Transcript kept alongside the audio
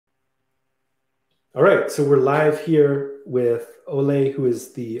All right, so we're live here with Ole, who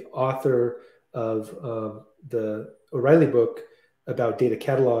is the author of the O'Reilly book about data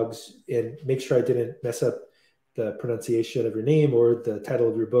catalogs. And make sure I didn't mess up the pronunciation of your name or the title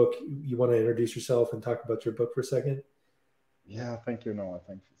of your book. You want to introduce yourself and talk about your book for a second? Yeah, thank you, Noah.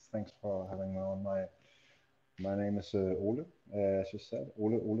 Thanks for having me on. My name is Ole, as you said,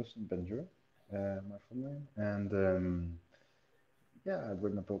 Olesen-Bagneux, my full name. And yeah, I've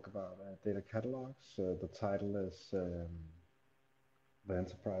written a book about data catalogs. The title is The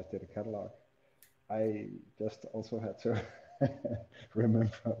Enterprise Data Catalog. I just also had to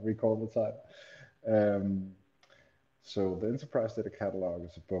recall the title. Um, so the Enterprise Data Catalog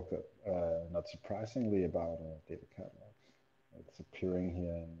is a book that, not surprisingly, about data catalogs. It's appearing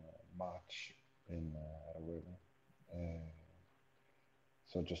here in March at a river. Uh,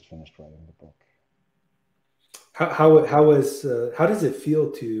 so I just finished writing the book. How does it feel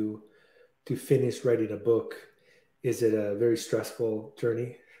to finish writing a book? Is it a very stressful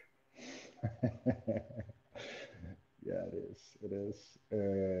journey? Yeah, it is. It is.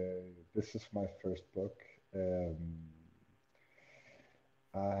 This is my first book. Um,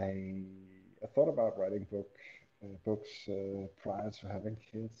 I I thought about writing books prior to having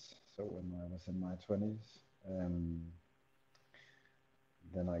kids. So when I was in my 20s, um,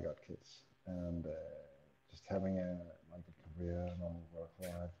 then I got kids, and just having a career, normal work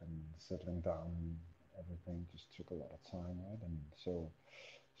life, and settling down and everything just took a lot of time, right? And so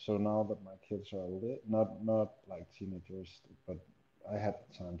now that my kids are not like teenagers, but I had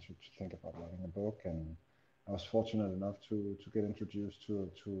the time to think about writing a book, and I was fortunate enough to get introduced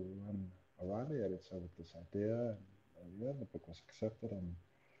to an O'Reilly editor with this idea, and yeah, the book was accepted, and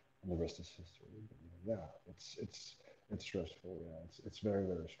the rest is history. But yeah, it's stressful. Yeah, it's very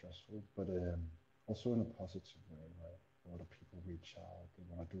stressful, but also in a positive way, right? A lot of people reach out, they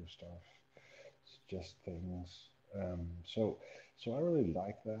want to do stuff, suggest things. So I really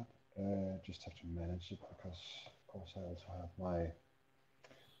like that. Just have to manage it because, of course, I also have my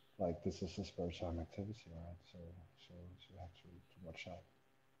like this is a spare time activity, right? So you have to watch out.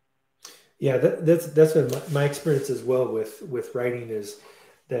 Yeah, that's been my experience as well with writing is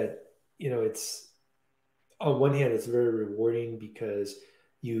that it's on one hand it's very rewarding because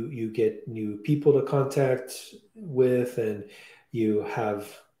you get new people to contact with, and you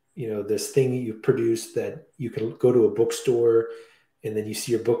have this thing you produce that you can go to a bookstore and then you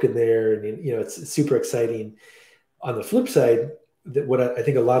see your book in there, and it's super exciting. On the flip side, that what I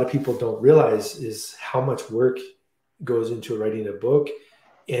think a lot of people don't realize is how much work goes into writing a book,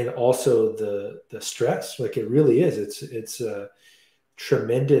 and also the stress. Like it really is. It's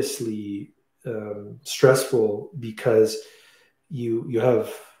tremendously stressful because you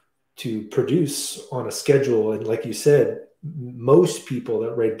have to produce on a schedule, and like you said, most people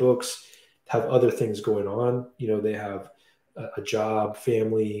that write books have other things going on. They have a job,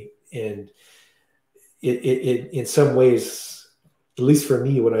 family, and it in some ways, at least for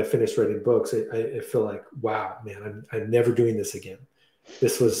me, when I finish writing books, I feel like, wow, man, I'm never doing this again.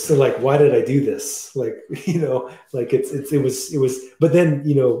 This was so like, why did I do this? Like, like it was, but then,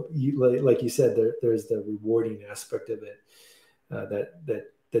 like you said, there's the rewarding aspect of it,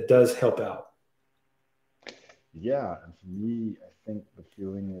 that does help out. Yeah, and for me, I think the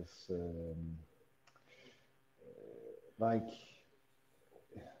feeling is like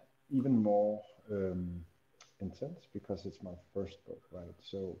even more intense because it's my first book, right?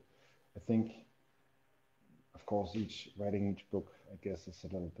 So I think, of course, each book, I guess, is a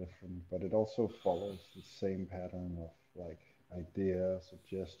little different, but it also follows the same pattern of like idea,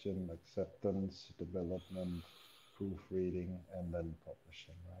 suggestion, acceptance, development, proofreading, and then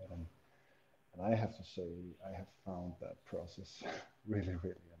publishing, right? And I have to say, I have found that process really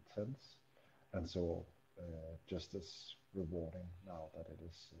intense, and so just as rewarding now that it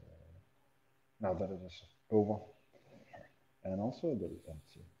is over, and also a little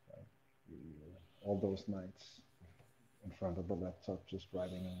empty, right? All those nights in front of the laptop, just and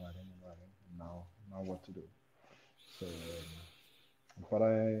now what to do. So, but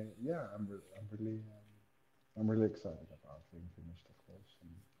I'm really excited about being finished, of course,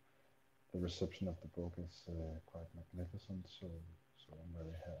 and the reception of the book is quite magnificent. So I'm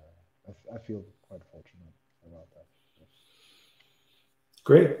very, I feel quite fortunate about that. Yes.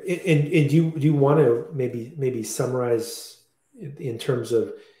 Great. And do you want to maybe summarize in terms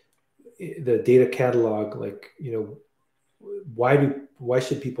of the data catalog, like, why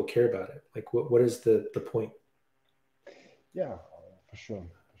should people care about it? Like, what is the point? Yeah, for sure.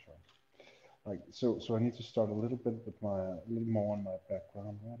 Like so I need to start a little bit with a little more on my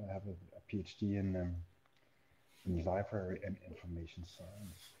background, right? I have a PhD in library and information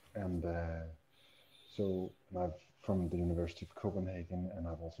science, and So, and I've from the University of Copenhagen, and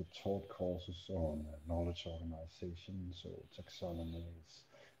I've also taught courses on knowledge organization, so taxonomies,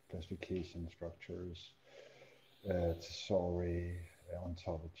 classification structures, thesauri,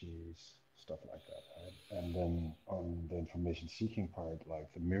 ontologies, stuff like that, right? And then on the information seeking part,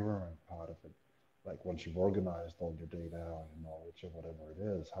 like the mirroring part of it, like once you've organized all your data or your knowledge or whatever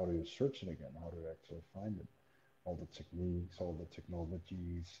it is, how do you search it again? How do you actually find it? All the techniques, all the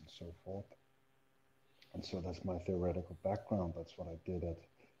technologies, and so forth. And so that's my theoretical background. That's what I did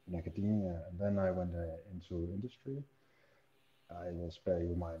in academia. And then I went into industry. I will spare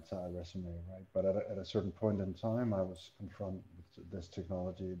you my entire resume, right? But at a certain point in time, I was confronted with this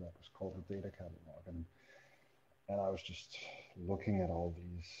technology that was called the data catalog. And I was just looking at all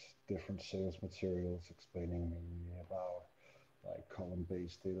these different sales materials explaining me about like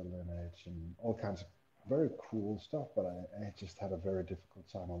column-based data lineage and all kinds of very cool stuff, but I just had a very difficult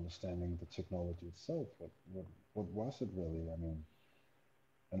time understanding the technology itself. What was it really? I mean,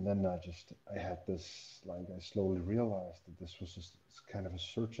 and then I had this, like, I slowly realized that this was just kind of a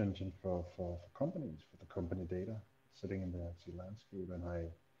search engine for companies, for the company data sitting in the IT landscape. And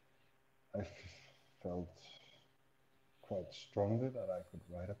I felt quite strongly that I could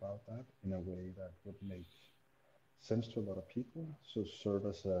write about that in a way that would make sense to a lot of people. So serve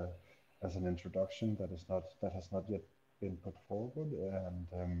as an introduction that has not yet been put forward,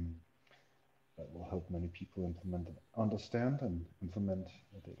 and that will help many people understand and implement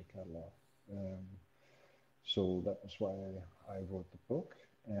the data catalog. Um, so that was why I wrote the book,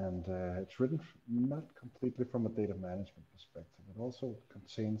 and it's written not completely from a data management perspective. It also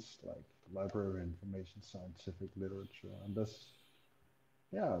contains like library information, scientific literature, and there's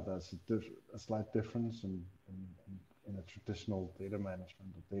a slight difference in a traditional data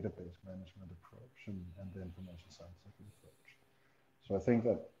management, the database management approach, and the information scientific approach. So I think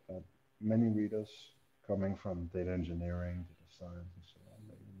that many readers coming from data engineering, data science, and so on,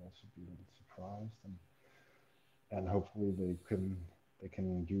 they will also be a little surprised, and hopefully they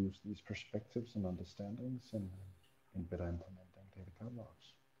can use these perspectives and understandings in better implementing data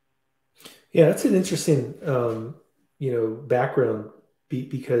catalogs. Yeah, that's an interesting, background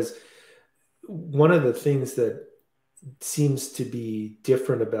because one of the things that seems to be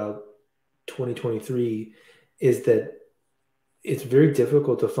different about 2023 is that it's very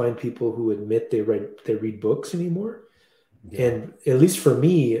difficult to find people who admit they read books anymore. Yeah, And at least for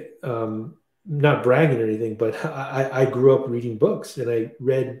me, not bragging or anything, but I grew up reading books, and I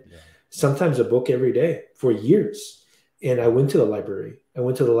read yeah, sometimes a book every day for years. And I went to the library. I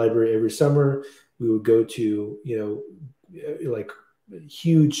went to the library every summer. We would go to, like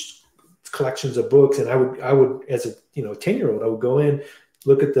huge collections of books. And I would, as a, 10-year-old, I would go in,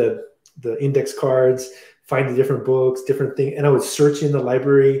 look at the index cards, find the different books, different things. And I would search in the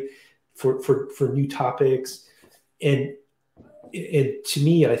library for new topics. And to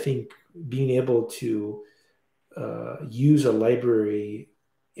me, I think being able to use a library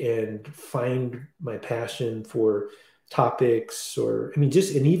and find my passion for topics, or I mean,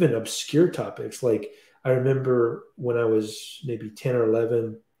 just and even obscure topics. Like I remember when I was maybe 10 or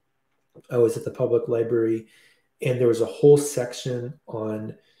 11, I was at the public library, and there was a whole section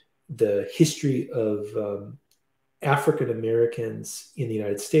on the history of African Americans in the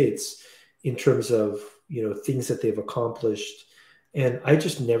United States in terms of things that they've accomplished. And I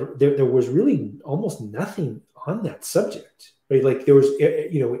just never there was really almost nothing on that subject. Right? Like there was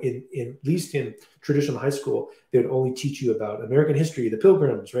in at least in traditional high school, they would only teach you about American history, the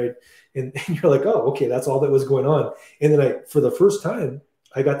Pilgrims, right? And you're like, oh, okay, that's all that was going on. And then for the first time,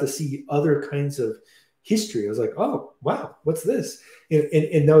 I got to see other kinds of history. I was like, oh, wow, what's this?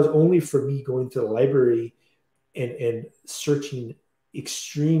 And that was only for me going to the library and searching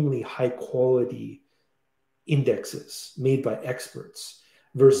extremely high quality indexes made by experts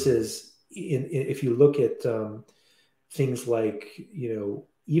mm, versus if you look at things like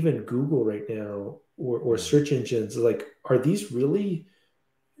even Google right now, or mm, search engines, like, are these really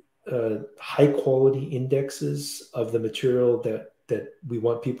high quality indexes of the material that we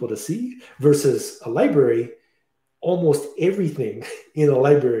want people to see? Versus a library, almost everything in a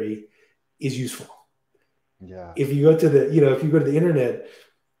library is useful. yeah, If you go to the internet,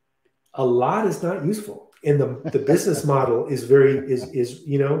 a lot is not useful, and the business model is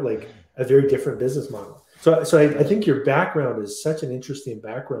like a very different business model. So I yeah. think your background is such an interesting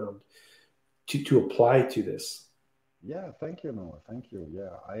background to apply to this. Yeah, thank you, Noah. Thank you.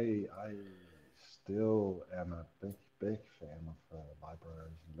 Yeah, I still am a big fan of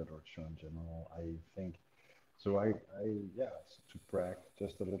libraries and literature in general. I think so. Yeah, so to brag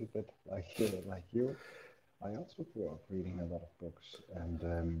just a little bit, like you, I also grew up reading a lot of books, and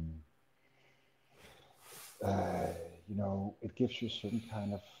uh, you know, it gives you some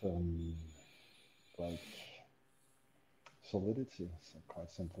kind of like solidity. So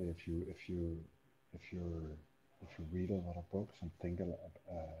quite simply, if you read a lot of books and think about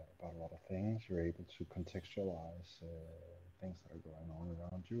a lot of things, you're able to contextualize things that are going on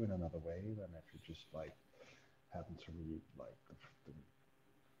around you in another way than if you just like happen to read like the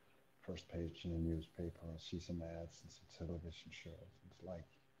first page in a newspaper or see some ads and some television shows. It's like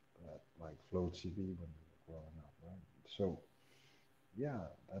that, like Flow TV when we were growing up, right? So yeah,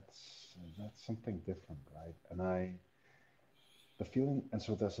 that's something different, right? And the feeling, and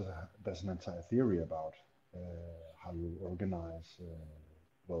so there's an entire theory about how you organize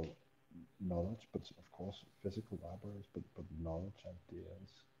well knowledge, but of course physical libraries, but knowledge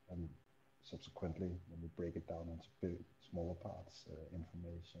ideas, and subsequently when we break it down into big smaller parts,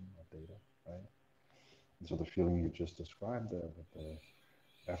 information or data, right? And so the feeling you just described there with the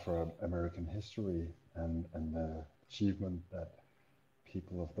Afro-American history and the achievement that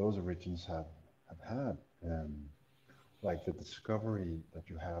people of those origins have had. Like the discovery that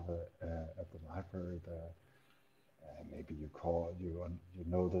you have at the library, maybe you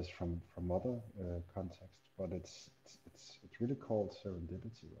know this from other contexts, but it's really called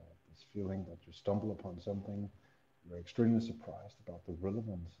serendipity, right? This feeling that you stumble upon something, you're extremely surprised about the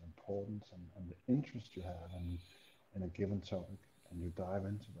relevance, importance, and the interest you have in a given topic, and you dive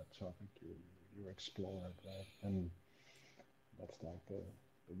into that topic, you explore it, right? And that's like the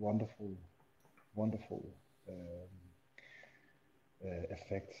wonderful um,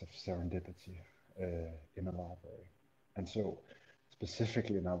 effects of serendipity in a library. And so,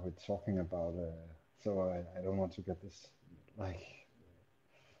 specifically now we're talking about. So I don't want to get this like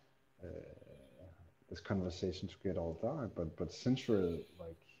uh, this conversation to get all dark, but since we're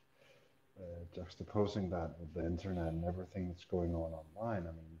like juxtaposing that with the internet and everything that's going on online,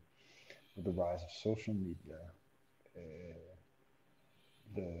 I mean, with the rise of social media, uh,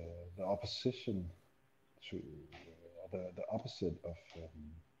 the the opposition to the opposite of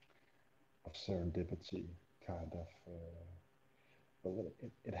serendipity kind of well,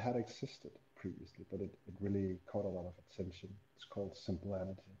 it had existed previously, but it really caught a lot of attention. It's called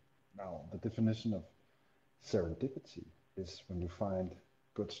simplanity. Now, the definition of serendipity is when you find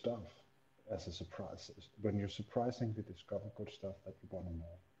good stuff as a surprise, when you surprisingly discover good stuff that you want to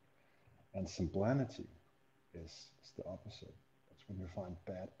know. And simplanity is the opposite. That's when you find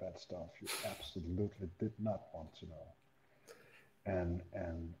bad stuff you absolutely did not want to know. And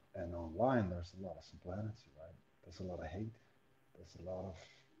online, there's a lot of simplanity, right? There's a lot of hate. There's a lot of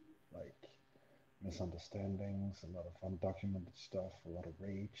like misunderstandings, a lot of undocumented stuff, a lot of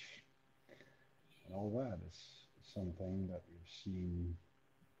rage, and all that is something that we've seen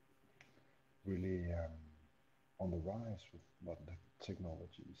really on the rise with modern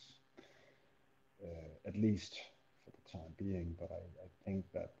technologies, at least for the time being. But I think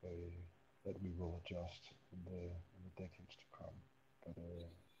that we will adjust in the decades to come. But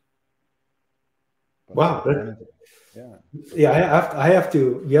but Wow. simplanity, yeah. So Yeah, I have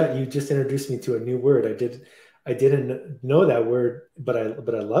to. Yeah, you just introduced me to a new word. I didn't know that word, but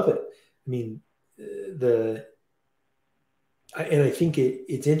I love it. I mean, the and I think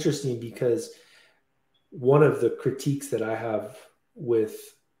it's interesting because one of the critiques that I have with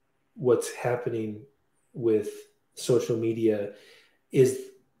what's happening with social media is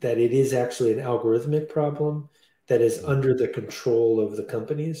that it is actually an algorithmic problem that is mm, under the control of the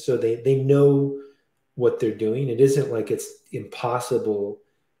companies. So they know what they're doing. It isn't like it's impossible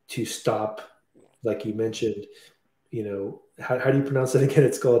to stop, like you mentioned. How do you pronounce it again?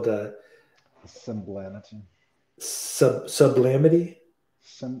 It's called simplanity. sublimity,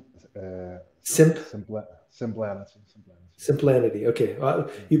 Sim, uh, simp simplanity. simplanity. Okay, Yeah.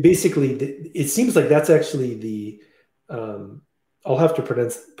 you basically. It seems like that's actually the. Um, I'll have to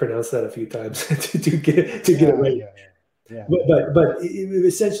pronounce that a few times to get it Yeah, right. yeah, yeah,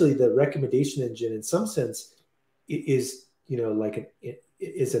 Essentially the recommendation engine in some sense is like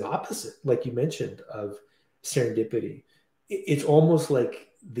is an opposite, like you mentioned, of serendipity. It's almost like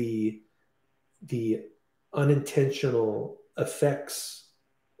the unintentional effects,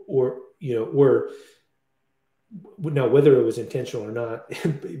 or now whether it was intentional or not,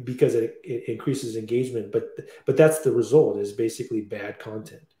 because it increases engagement, but that's the result, is basically bad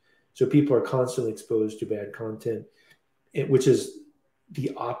content. So people are constantly exposed to bad content, which is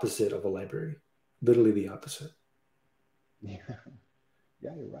the opposite of a library, literally the opposite. yeah,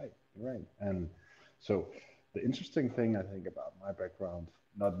 yeah. You're right. You're right. And so the interesting thing I think about my background,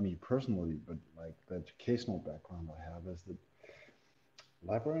 not me personally, but like the educational background I have, is that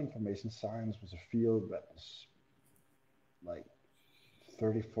library information science was a field that was like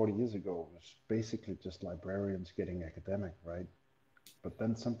 30, 40 years ago, it was basically just librarians getting academic, right? But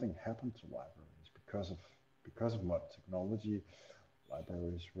then something happened to libraries because of modern technology.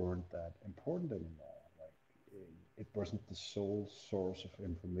 Libraries weren't that important anymore. Like it wasn't the sole source of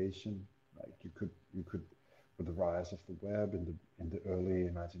information. Like you could with the rise of the web in the early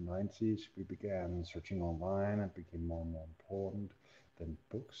 1990s, we began searching online and became more and more important. Then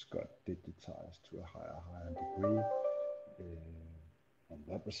books got digitized to a higher degree, and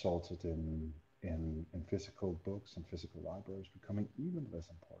that resulted in physical books and physical libraries becoming even less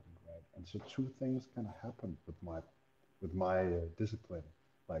important, right? And so two things kind of happened with my discipline,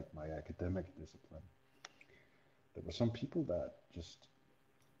 like my academic discipline. There were some people that just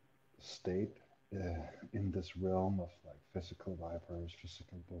stayed in this realm of like physical libraries,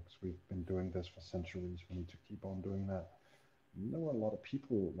 physical books. We've been doing this for centuries. We need to keep on doing that. And there were a lot of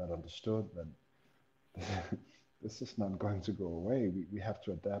people that understood that this is not going to go away. We have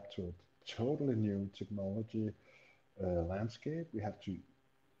to adapt to a totally new technology landscape.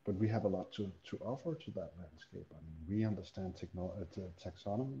 But we have a lot to offer to that landscape. I mean, we understand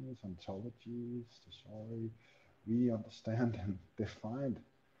taxonomies, ontologies, thesauri. We understand and define,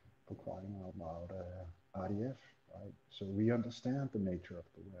 for crying out loud, RDF, right? So we understand the nature of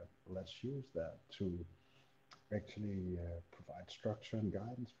the web. Let's use that to actually provide structure and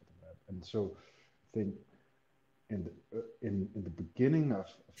guidance for the web. And so I think in the beginning of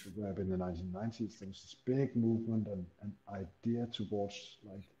the web in the 1990s, there was this big movement and idea towards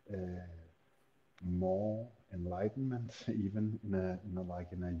like more enlightenment, even in a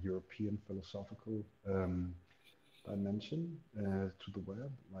European philosophical dimension to the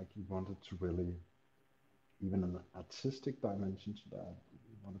web. Like you wanted to really, even an artistic dimension to that.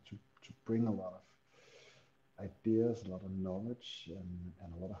 You wanted to bring a lot of ideas, a lot of knowledge, and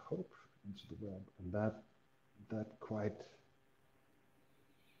a lot of hope into the web, and that quite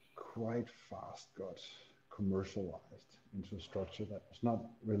fast got commercialized into a structure that was not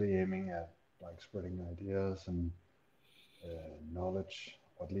really aiming at like spreading ideas and knowledge,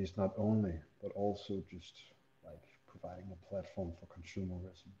 or at least not only, but also just like providing a platform for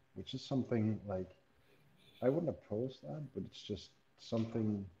consumerism, which is something like I wouldn't oppose that, but it's just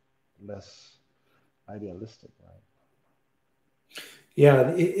something less idealistic, right?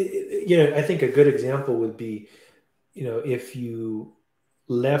 Yeah, I think a good example would be, if you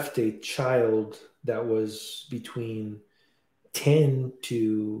left a child that was between 10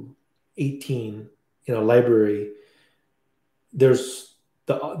 to 18 in a library, there's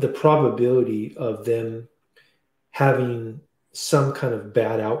the probability of them having some kind of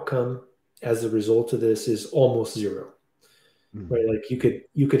bad outcome as a result of this is almost zero, right? Mm-hmm. Like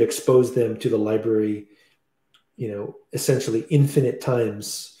you could expose them to the library, essentially infinite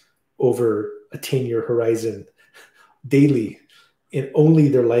times over a 10-year horizon daily, and only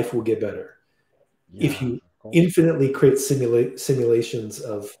their life will get better. If Yeah, you of course. infinitely create simulations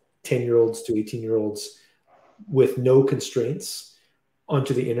of 10-year-olds to 18-year-olds with no constraints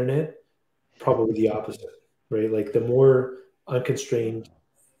onto the internet, probably the opposite, right? Like the more unconstrained,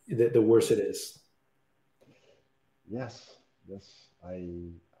 Yeah. the worse it is. Yes, yes.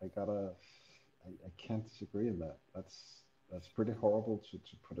 I gotta. I can't disagree in that. That's pretty horrible to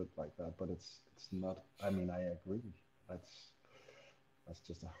put it like that, but it's not. I mean, I agree. That's that's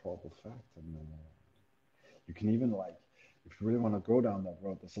just a horrible fact, and you can even like, if you really want to go down that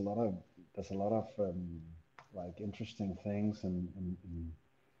road, there's a lot of like interesting things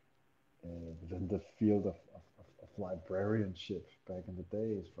within the field of librarianship back in the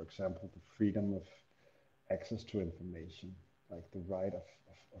days. For example, the freedom of access to information, like the right of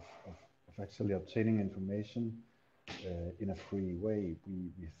actually obtaining information in a free way.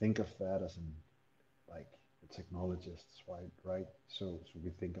 We think of that as in like the technologists, right? Right. So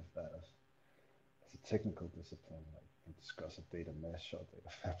we think of that as a technical discipline, like you can discuss a data mesh or data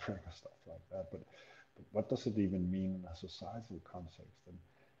fabric or stuff like that. But what does it even mean in a societal context?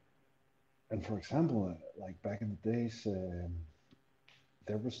 And for example, like back in the days,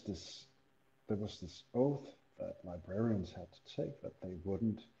 there was this there was this oath that librarians had to take that they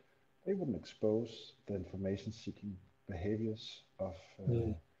wouldn't expose the information seeking behaviors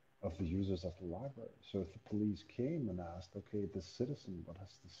Mm. of the users of the library. So if the police came and asked, okay, this citizen,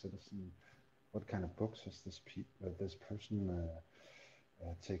 what kind of books has this person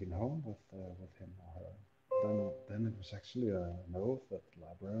taken home with him or her? Then it was actually an oath that the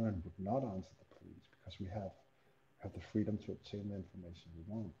librarian would not answer the police because we have the freedom to obtain the information we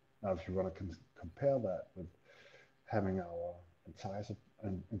want. Now, if you want to compare that with having our entire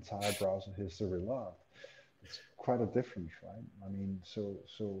entire browser history logged, it's quite a difference, right? I mean, so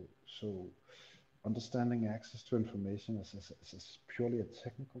understanding access to information is purely a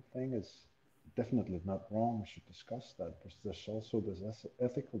technical thing is definitely not wrong. We should discuss that, but there's also this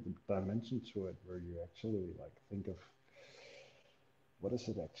ethical dimension to it, where you actually like think of what does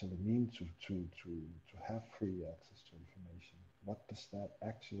it actually mean to have free access to information? What does that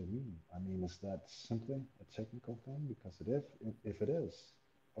actually mean? I mean, is that simply a technical thing? Because if it is,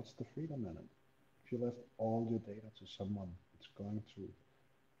 what's the freedom in it? If you left all your data to someone, it's going to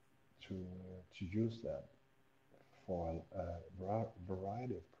use that for a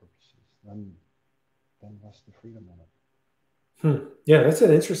variety of purposes, then what's the freedom in it? Yeah, that's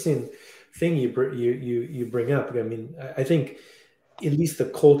an interesting thing you bring up. I mean, I think at least the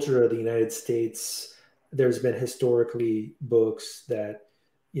culture of the United States, there's been historically books that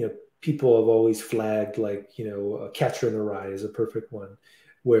people have always flagged, like Catcher in the Rye is a perfect one,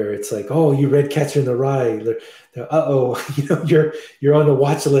 where it's like, oh, you read Catcher in the Rye, uh-oh, you're on the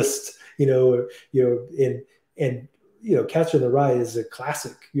watch list, and Catcher in the Rye is a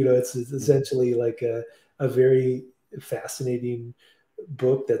classic. It's essentially like a very fascinating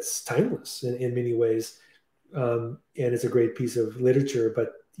book that's timeless in many ways, and it's a great piece of literature.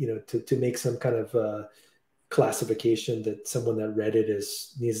 But to make some kind of classification that someone that read it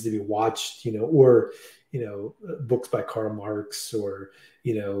is needs to be watched, or books by Karl Marx, or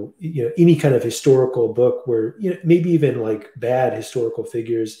any kind of historical book where maybe even like bad historical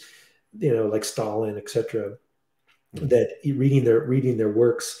figures, like Stalin, etc. Mm-hmm. That reading their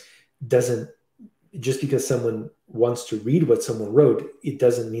works doesn't, just because someone wants to read what someone wrote, it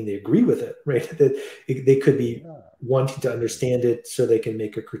doesn't mean they agree with it, right? That they could be Yeah, wanting to totally. understand it so they can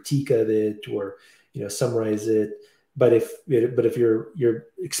make a critique of it, or summarize it. But if you're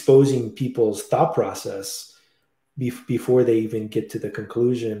exposing people's thought process before they even get to the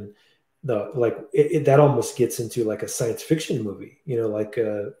conclusion, that almost gets into like a science fiction movie, like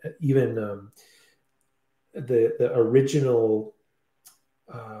even the original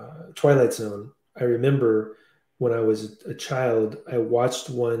Twilight Zone. I remember when I was a child, I watched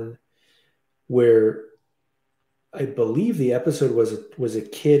one where I believe the episode was a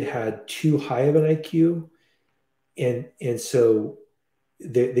kid had too high of an IQ, and so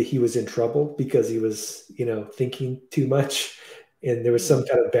he was in trouble because he was thinking too much, and there was some Hmm.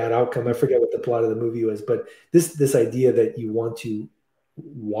 kind of bad outcome. I forget what the plot of the movie was, but this idea that you want to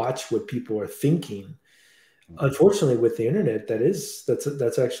watch what people are thinking. Hmm. Unfortunately, with the internet,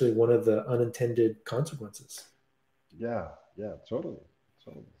 that's actually one of the unintended consequences. Yeah, yeah, totally,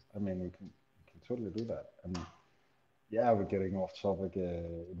 totally. I mean, we can totally do that. And yeah, we're getting off topic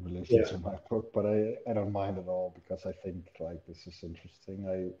in relation Yeah. to my book, but I don't mind at all because I think like this is interesting.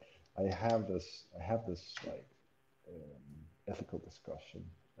 I have this like ethical discussion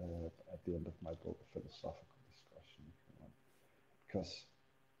at the end of my book, a philosophical discussion, if you want, because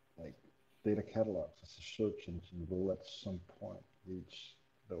like data catalogs as a search engine will at some point reach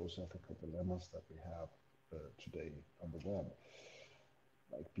those ethical dilemmas that we have today on the web,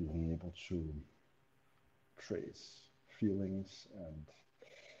 like being able to trace feelings and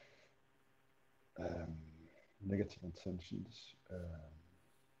um, negative intentions,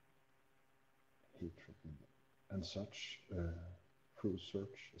 hatred, and such through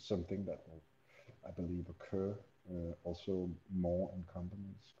search is something that will, I believe, occur also more in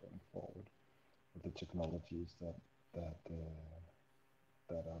companies going forward with the technologies that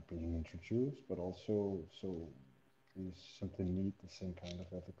are being introduced, but also so we simply need the same kind of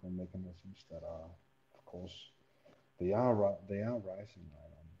ethical mechanisms that are, of course, they are rising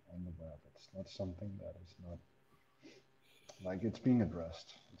right on the web. It's not something that is not like it's being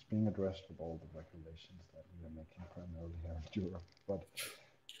addressed. It's being addressed with all the regulations that we are making primarily here in Europe, but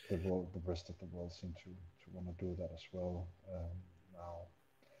the rest of the world seem to want to do that as well now.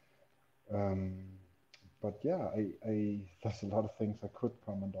 Um, but yeah, there's a lot of things I could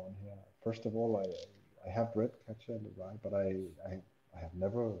comment on here. First of all, I have read Catcher in the Rye, but I have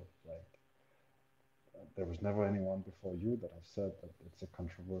never like there was never anyone before you that has said that it's a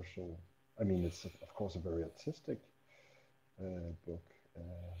controversial. I mean, of course a very artistic book. It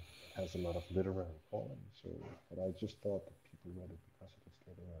has a lot of literary quality. So, but I just thought that people read it because of its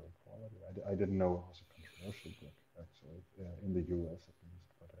literary quality. I didn't know it was a controversial book actually in the U.S. at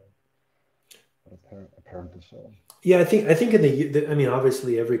least, but apparently so. Yeah, I think I mean,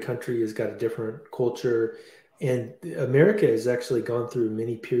 obviously every country has got a different culture, and America has actually gone through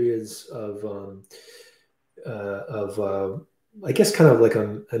many periods of I guess kind of like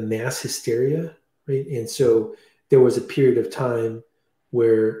a mass hysteria, right? And so there was a period of time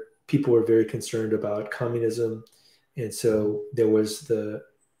where people were very concerned about communism, and Mm-hmm. so there was the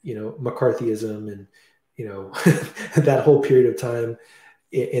McCarthyism, and that whole period of time.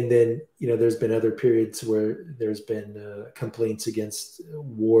 And then, there's been other periods where there's been complaints against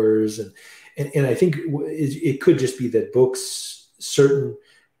wars, and I think it could just be that books, certain,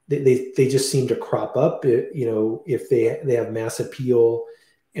 they just seem to crop up, if they have mass appeal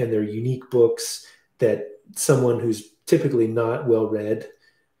and they're unique books, that someone who's typically not well read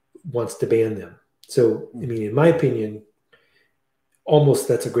wants to ban them. So, I mean, in my opinion, almost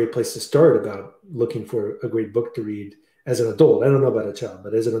that's a great place to start about looking for a great book to read as an adult. I don't know about a child,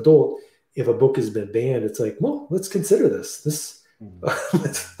 but as an adult, if a book has been banned, it's like, well, let's consider this.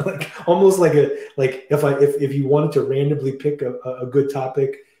 It's like almost like if you wanted to randomly pick a good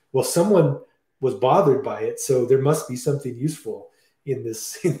topic, well, someone was bothered by it, so there must be something useful in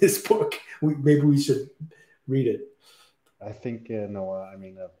this book. Maybe we should read it. I think Noah. I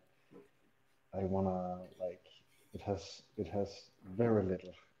mean, I wanna like it has very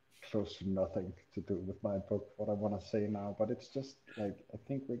little, close to nothing to do with my book. What I wanna say now, but it's just like I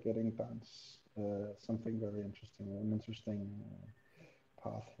think we're getting down something very interesting, an interesting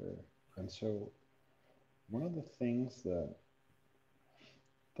path here. And so one of the things that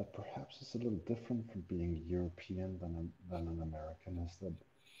perhaps is a little different from being European than an American is that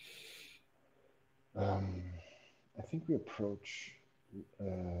um, I think we approach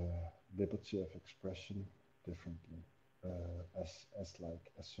liberty of expression differently as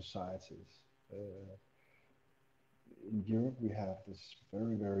societies. Uh, in Europe, we have this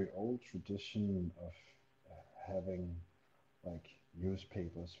very old tradition of having like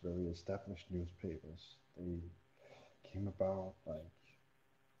newspapers, very established newspapers. They came about like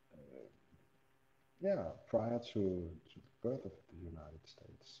yeah prior to the birth of the United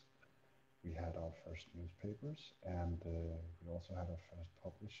States. We had our first newspapers, and we also had our first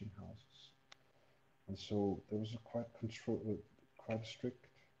publishing houses. And so there was a quite strict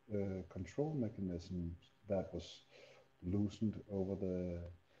control mechanism that was loosened over the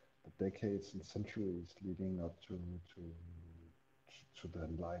decades and centuries leading up to the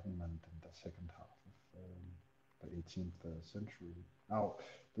Enlightenment in the second half of the 18th century. Now,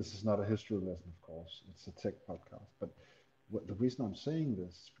 this is not a history lesson, of course; it's a tech podcast. But the reason I'm saying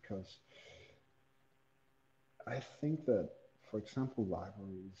this is because I think that, for example,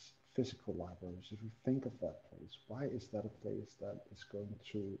 libraries, physical libraries, if you think of that place, why is that a place that is going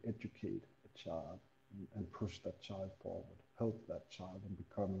to educate a child and push that child forward, help that child in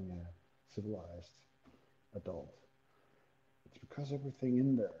becoming a civilized adult? It's because everything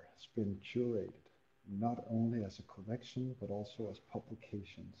in there has been curated, not only as a collection, but also as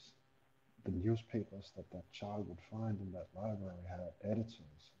publications. The newspapers that that child would find in that library had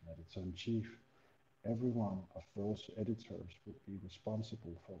editors, an editor-in-chief. Every one of those editors would be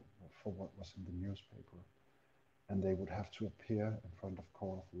responsible for what was in the newspaper, and they would have to appear in front of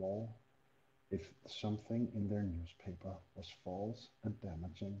court of law if something in their newspaper was false and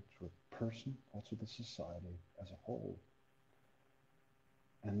damaging to a person or to the society as a whole.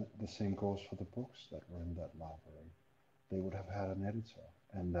 And the same goes for the books that were in that library. They would have had an editor,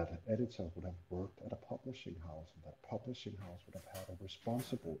 and that editor would have worked at a publishing house, and that publishing house would have had a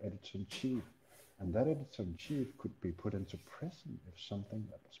responsible editor-in-chief, and that editor-in-chief could be put into prison if something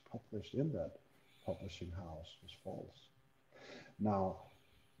that was published in that publishing house was false. Now,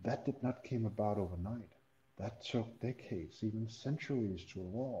 that did not come about overnight. That took decades, even centuries to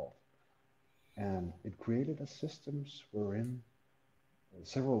evolve. And it created a systems wherein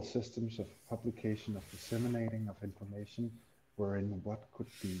several systems of publication, of disseminating of information, wherein what could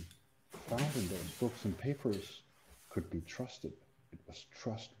be found in those books and papers could be trusted. It was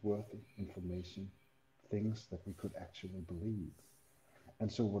trustworthy information, things that we could actually believe.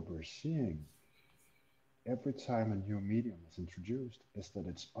 And so what we're seeing every time a new medium is introduced is that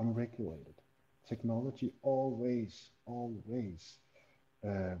it's unregulated. Technology always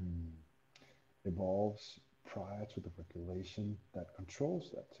um, evolves prior to the regulation that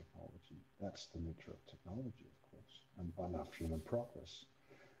controls that technology. That's the nature of technology, of course, and of human progress.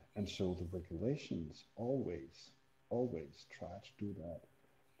 And so the regulations always try to do that.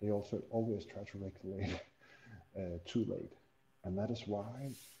 They also always try to regulate too late. And that is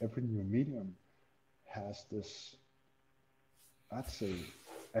why every new medium has this, I'd say,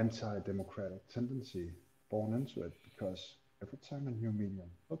 anti-democratic tendency born into it, because every time a new medium,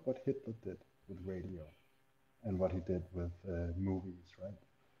 look what Hitler did with radio and what he did with movies, right?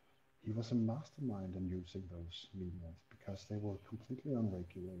 He was a mastermind in using those mediums because they were completely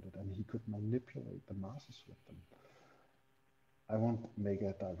unregulated and he could manipulate the masses with them. I won't make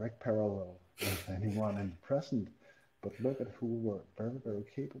a direct parallel with anyone in the present, but look at who were very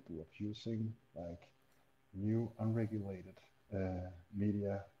capable of using like new unregulated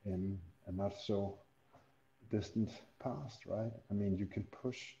media in a not so distant past, right? I mean, you can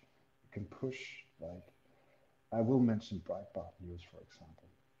push, like, I will mention Breitbart News, for example.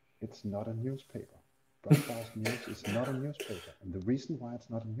 It's not a newspaper. Breitbart News is not a newspaper. And the reason why it's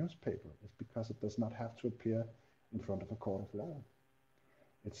not a newspaper is because it does not have to appear in front of a court of law.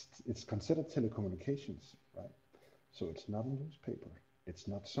 It's considered telecommunications, right? So it's not a newspaper. It's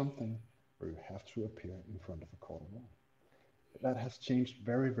not something where you have to appear in front of a court of law. That has changed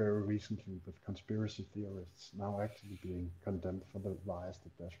very, very recently with conspiracy theorists now actually being condemned for the lies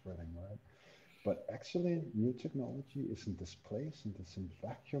that they're spreading, right? But actually, new technology is in this place, in this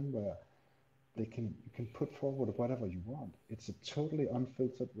vacuum where you can put forward whatever you want. It's a totally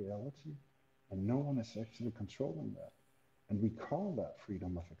unfiltered reality, and no one is actually controlling that. And we call that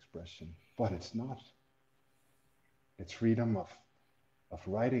freedom of expression, but it's not. It's freedom of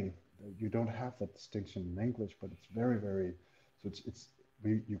writing. You don't have that distinction in English, but it's very, very, so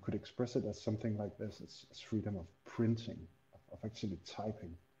you could express it as something like this. It's freedom of printing, of actually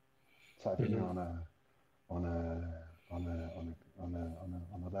typing Mm-hmm. on a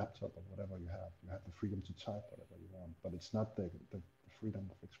laptop or whatever you have. You have the freedom to type whatever you want, but it's not the freedom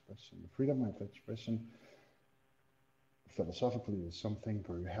of expression. The freedom of expression philosophically is something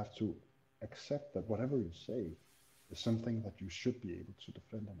where you have to accept that whatever you say is something that you should be able to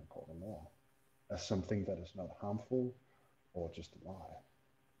defend in a court of law as something that is not harmful or just a lie.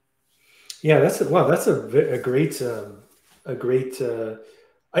 Yeah, that's a great a great.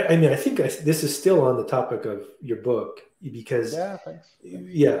 I mean, I think this is still on the topic of your book because Yeah, thanks.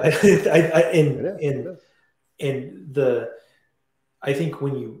 yeah, It is. It is. and I think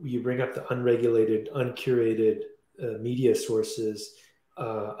when you bring up the unregulated, uncurated media sources,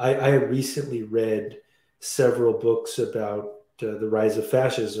 I recently read several books about the rise of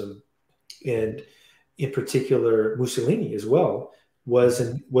fascism, Mm-hmm. and in particular Mussolini as well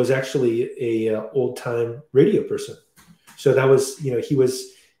Mm-hmm. was actually a old time radio person. So that was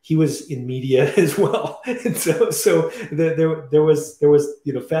he was in media as well, and there was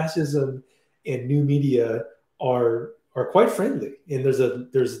fascism and new media are quite friendly, and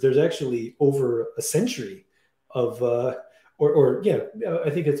there's actually over a century of or yeah, I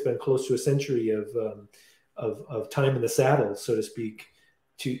think it's been close to a century of time in the saddle, so to speak,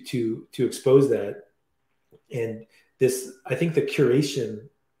 to expose that. And this, I think the curation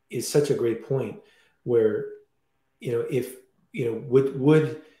is such a great point where, if,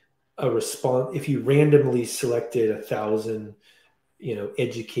 would a response, if you randomly selected 1,000,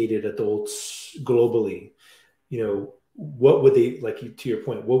 educated adults globally, what would they, like, to your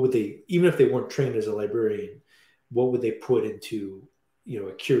point, what would they, even if they weren't trained as a librarian, what would they put into,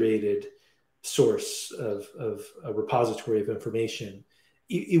 a curated source of a repository of information?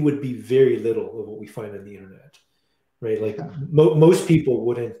 It would be very little of what we find on the internet, right? Like Yeah. most people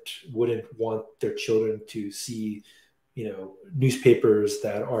wouldn't want their children to see, newspapers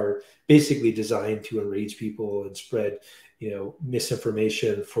that are basically designed to enrage people and spread,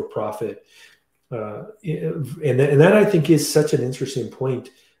 misinformation for profit. And that I think is such an interesting point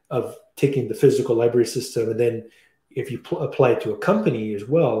of taking the physical library system, and then if you apply it to a company as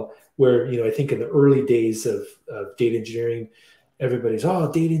well, where, I think in the early days of data engineering, everybody's,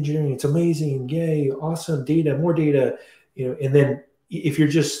 oh, data engineering, it's amazing, yay, awesome, data, more data, and then if you're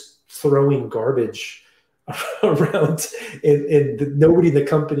just throwing garbage around, and nobody in the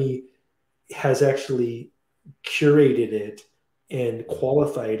company has actually curated it and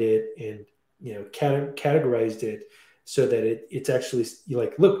qualified it and, categorized it so that it's actually, you're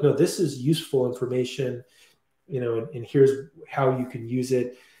like, look, no, this is useful information, and here's how you can use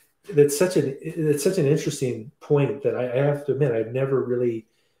it. It's such an interesting point that I have to admit I've never really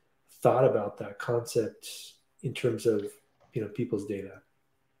thought about that concept in terms of, people's data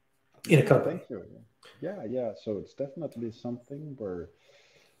in a Yeah, company. thank you. Yeah, yeah. So it's definitely something where,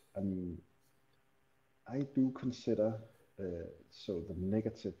 I mean, I do consider so the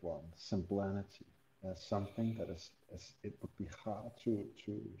negative one, simplicity, as something that is it would be hard to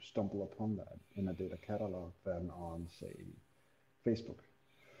stumble upon that in a data catalog than on, say, Facebook.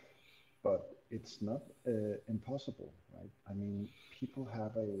 But it's not impossible, right? I mean, people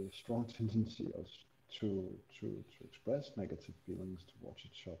have a strong tendency to express negative feelings towards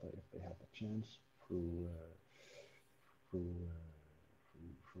each other if they have a chance through through,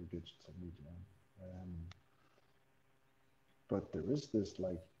 through digital media. Um, but there is this,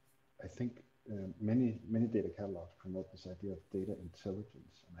 like, I think many data catalogs promote this idea of data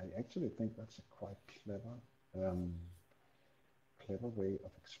intelligence, and I actually think that's a quite um, clever way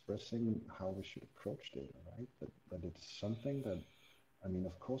of expressing how we should approach data, right? That it's something that, I mean,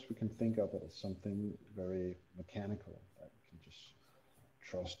 of course, we can think of it as something very mechanical that we can just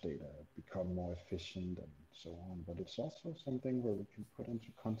trust data, become more efficient, and so on. But it's also something where we can put into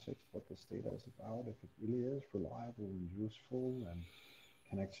context what this data is about, if it really is reliable and useful and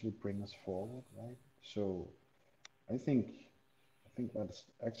can actually bring us forward, right? So I think I think that's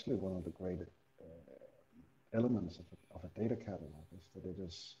actually one of the great elements of a data catalog is that it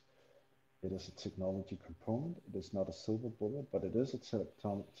is a technology component. It is not a silver bullet, but it is a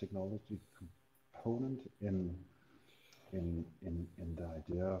technology component in the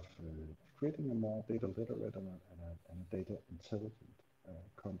idea of creating a more data literate and a data intelligent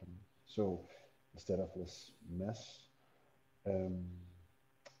company. So instead of this mess, um,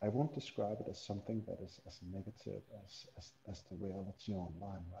 I won't describe it as something that is as negative as the reality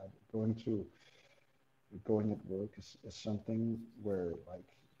online, right? Going at work is something where like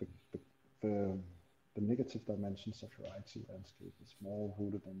the, the, the negative dimensions of your IT landscape is more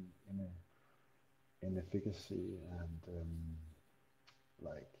rooted in efficacy and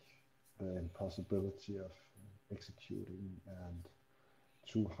like the impossibility of executing and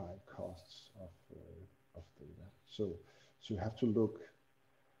too high costs of data. So you have to look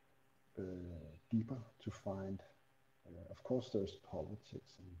deeper to find. Of course, there's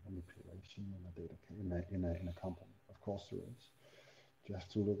politics and manipulation in a data in a company. Of course, there is. You have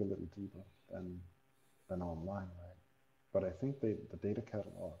to look a little deeper than online, right? But I think the data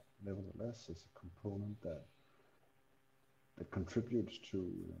catalog, nevertheless, is a component that contributes to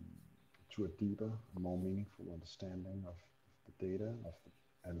a deeper, more meaningful understanding of the data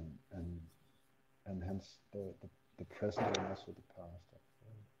and and and hence the present and also the past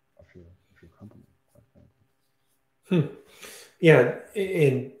of your company, quite frankly. Hmm. Yeah,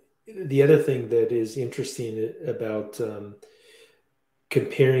 and the other thing that is interesting about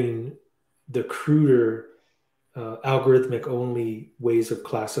comparing the cruder algorithmic only ways of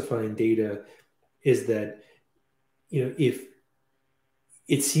classifying data is that if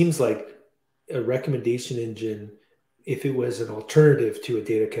it seems like a recommendation engine, if it was an alternative to a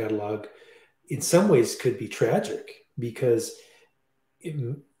data catalog, in some ways could be tragic because it,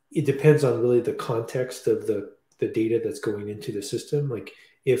 it depends on really the context of the data that's going into the system. Like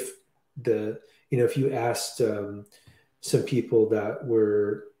if the if you asked some people that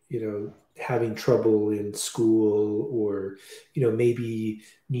were having trouble in school or maybe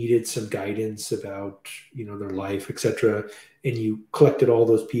needed some guidance about their life, etc., and you collected all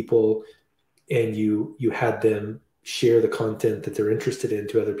those people and you had them share the content that they're interested in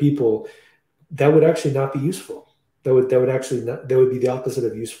to other people, that would actually not be useful. That would actually not, that would be the opposite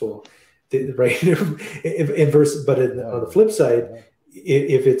of useful, right? Inverse, but Yeah, on the flip side,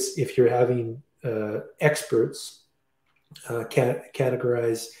 yeah, if you're having experts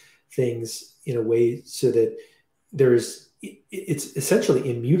categorize things in a way so that it's essentially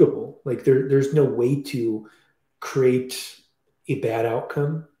immutable. Like there's no way to create a bad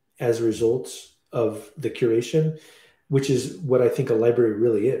outcome as a result of the curation, which is what I think a library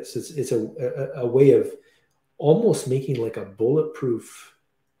really is. It's a way of almost making like a bulletproof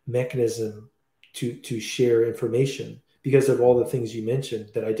mechanism to share information because of all the things you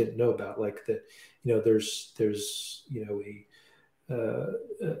mentioned that I didn't know about, like that there's an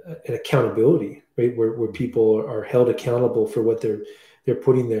accountability, right, where people are held accountable for what they're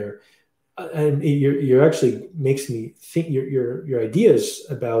putting there. And you're actually makes me think your ideas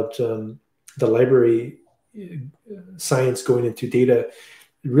about the library science going into data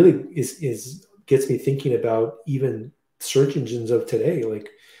really is gets me thinking about even search engines of today. Like,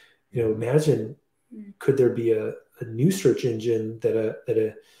 mm-hmm. imagine could there be a new search engine that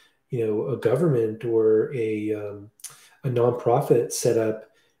a government or a nonprofit set up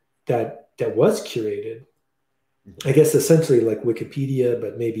that was curated. I guess essentially like Wikipedia,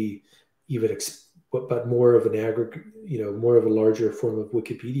 but maybe even but more of an aggregate, more of a larger form of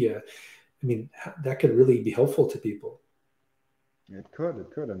Wikipedia. I mean, that could really be helpful to people. It could,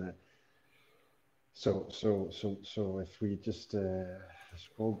 and so if we just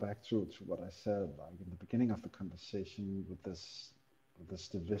scroll back to what I said, like in the beginning of the conversation, with this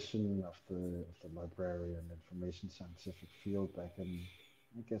division of the library and information scientific field back in,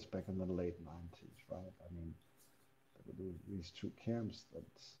 I guess back in the late 90s, right? I mean, there were these two camps.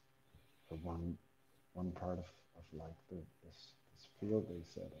 That's the one part of like this field. They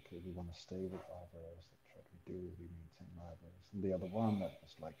said, okay, we want to stay with libraries. That's what we do. We maintain libraries. And the other one that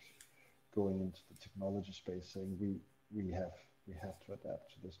was like going into the technology space, saying we have to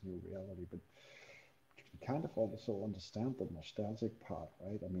adapt to this new reality. But we kind of also understand the nostalgic part,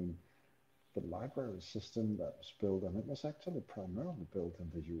 right? I mean, the library system that was built, and it was actually primarily built in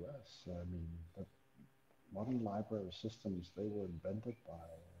the U.S. I mean, the modern library systems, they were invented by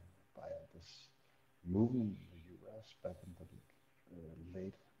this movement in the U.S. back in the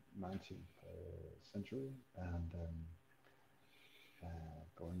late 19th century, and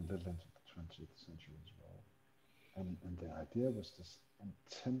going a little into the 20th century as well. And the idea was this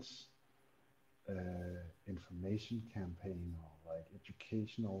intense information campaign, or like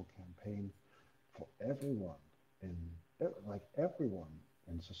educational campaign for everyone in like everyone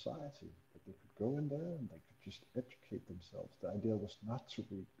in society, that they could go in there and they could just educate themselves. The idea was not to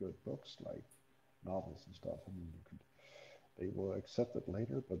read good books like novels and stuff. I mean, they were accepted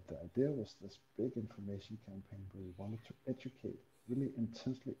later, but the idea was this big information campaign where we wanted to educate, really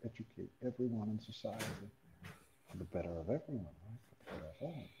intensely educate everyone in society for the better of everyone, right? For the better of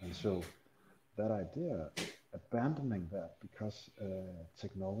all. And so that idea, abandoning that because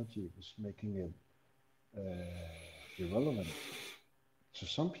technology was making it irrelevant to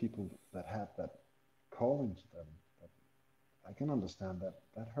some people that had that calling to them, that I can understand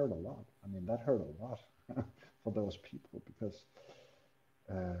that hurt a lot. I mean, that hurt a lot for those people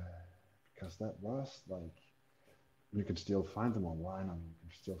uh, because that was like, you can still find them online. I mean, you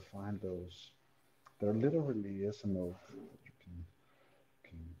can still find those. There literally is an oath that you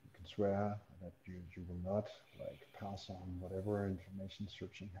can swear that you will not like pass on whatever information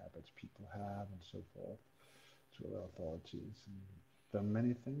searching habits people have and so forth to other authorities. And there are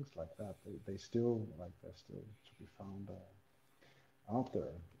many things like that. They still like they're still to be found out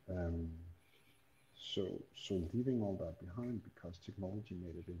there. So leaving all that behind because technology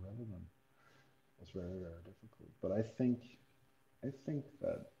made it irrelevant was very, very difficult. But I think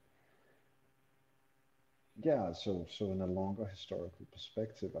that, yeah, so in a longer historical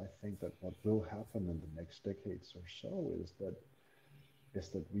perspective, I think that what will happen in the next decades or so is that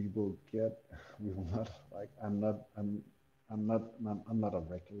we will not like I'm not a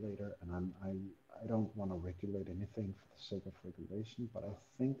regulator, and I don't want to regulate anything for the sake of regulation, but I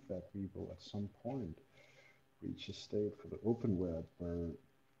think that we will at some point reach a state for the open web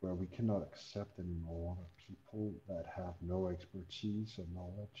where we cannot accept anymore people that have no expertise or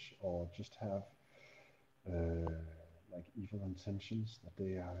knowledge, or just have uh, like evil intentions, that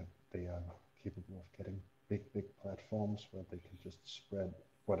they are capable of getting big platforms where they can just spread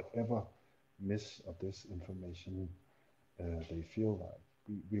whatever mis or disinformation they feel like.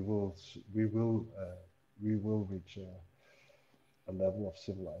 We will reach a level of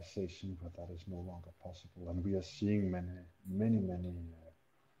civilization where that is no longer possible, and we are seeing many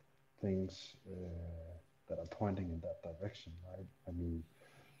things that are pointing in that direction, right? I mean,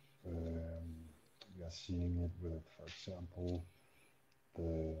 um, we are seeing it with, for example,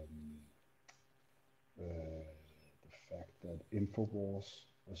 the the fact that Infowars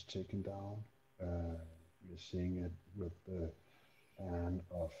was taken down. We are seeing it with the ban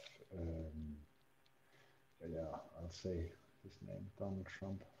of, yeah, I'll say his name, Donald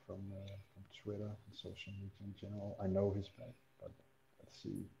Trump from Twitter and social media in general. I know he's back, but let's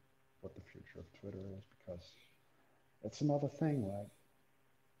see what the future of Twitter is, because it's another thing, right?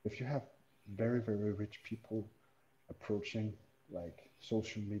 If you have very, very rich people approaching like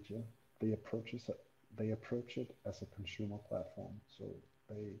social media, they approach it as a consumer platform. So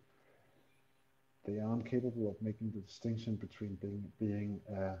they they aren't capable of making the distinction between being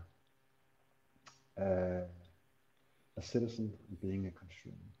a, a citizen and being a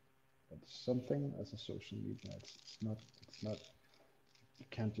consumer. It's something as a social media. It's not. You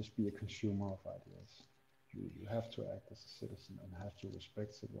can't just be a consumer of ideas. You have to act as a citizen and have to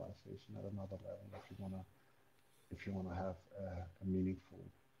respect civilization at another level if you wanna have a meaningful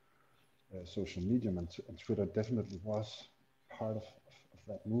social medium. And Twitter definitely was part of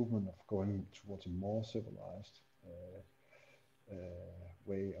that movement of going towards a more civilized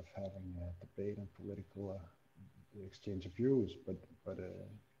way of having a debate and political exchange of views. But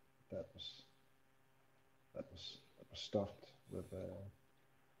that was that was stopped with uh,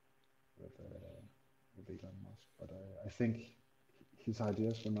 with Elon Musk. But I think his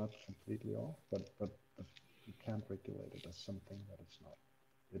ideas were not completely off. But you can't regulate it as something that it's not.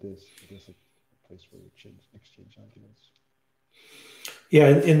 It is a place where you exchange ideas. Yeah,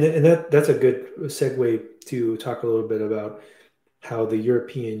 and that's a good segue to talk a little bit about how the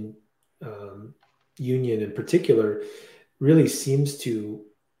European um, Union, in particular, really seems to,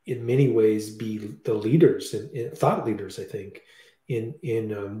 in many ways, be the leaders and thought leaders. I think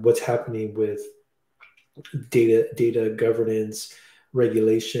in what's happening with data governance,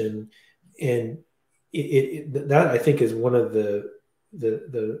 regulation, and that I think is one of the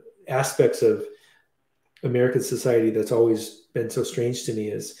aspects of American society that's always been so strange to me,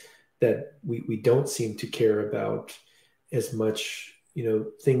 is that we don't seem to care about as much,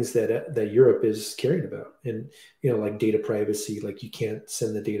 things that Europe is caring about, and like data privacy, like you can't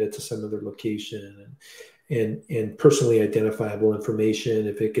send the data to some other location, and personally identifiable information.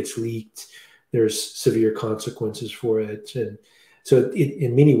 If it gets leaked, there's severe consequences for it. And so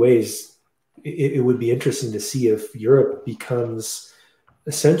in many ways, it would be interesting to see if Europe becomes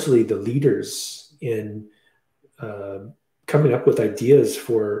essentially the leaders in uh, coming up with ideas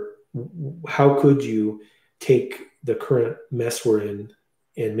for how could you take the current mess we're in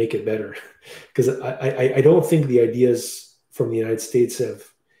and make it better. Because I don't think the ideas from the United States have,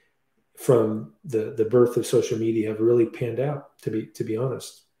 from the birth of social media, have really panned out, to be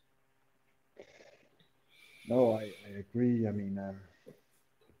honest. No, I agree. I mean, it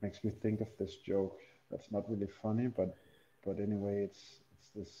makes me think of this joke that's not really funny, but anyway, it's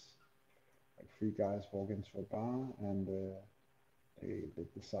this like three guys walk into a bar and they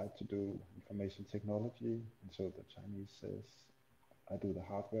decide to do information technology, and so the Chinese says, "I do the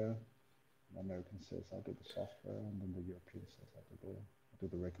hardware," the American says, "I do the software," and then the European says, I do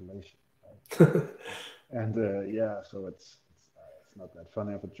the regulation." Right? And yeah, so it's not that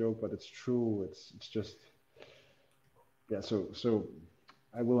funny of a joke, but it's true. It's just yeah. So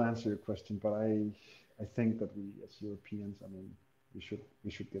I will answer your question, but I think that we as Europeans, I mean,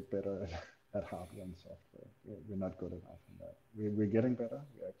 we should get better at hardware and software. We're not good enough in that. We're getting better.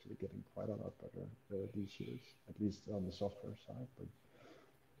 We're actually getting quite a lot better these years, at least on the software side. But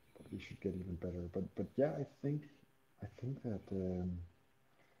we should get even better. But yeah, I think that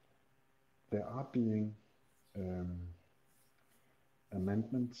there are being um,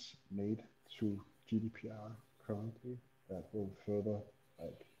 amendments made to GDPR currently that will further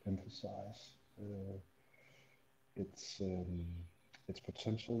like emphasize its its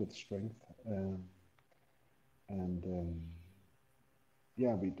potential, its strength, and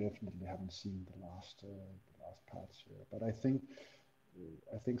yeah, we definitely haven't seen the last parts here. But I think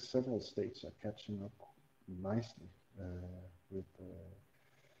several states are catching up nicely with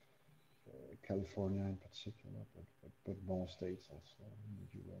California in particular, but more states also in the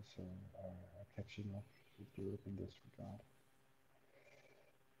US are catching up with Europe in this regard.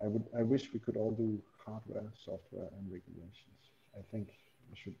 I wish we could all do hardware, software, and regulations. I think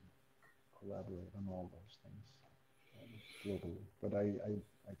we should collaborate on all those things globally. But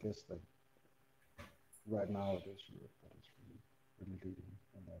I guess that right now it is Europe that is really leading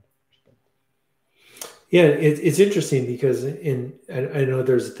in that respect. Yeah, it's interesting because I know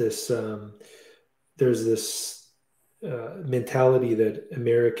there's this mentality that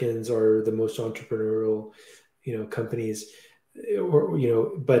Americans are the most entrepreneurial, companies, or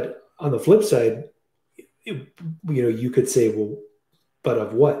but on the flip side, you could say, well, but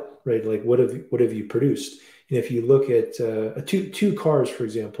of what, right? Like, what have you produced? And if you look at two cars, for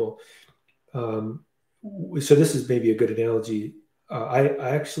example, um, so this is maybe a good analogy. I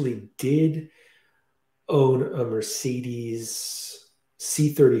actually did own a Mercedes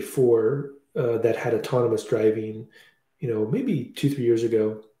C34 that had autonomous driving, maybe 2 3 years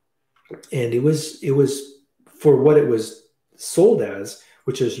ago, and it was for what it was sold as,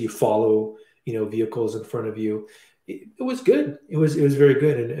 which is you follow vehicles in front of you. It was good. It was very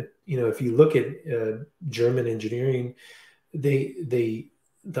good. And if you look at German engineering, they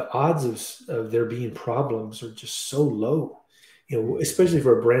the odds of there being problems are just so low. Mm. Especially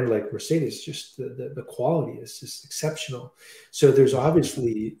for a brand like Mercedes, just the quality is just exceptional. So there's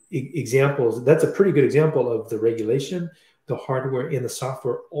obviously examples. That's a pretty good example of the regulation, the hardware, and the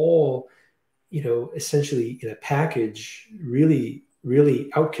software all essentially in a package, really, really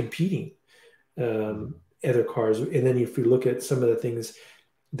out competing Mm. other cars. And then if you look at some of the things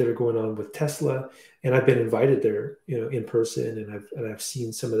that are going on with Tesla, and I've been invited there, in person, and I've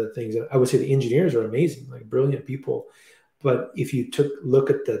seen some of the things. I would say the engineers are amazing, like brilliant people. But if you took look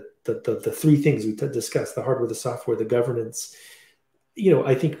at the three things we discussed, the hardware, the software, the governance,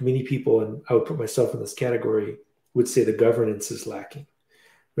 I think many people, and I would put myself in this category, would say the governance is lacking,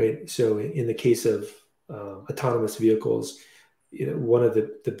 right? So in the case of autonomous vehicles, one of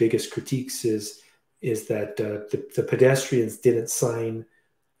the biggest critiques is that the pedestrians didn't sign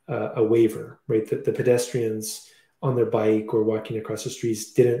a waiver, right? That the pedestrians on their bike or walking across the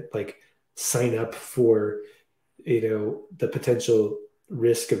streets didn't like sign up for the potential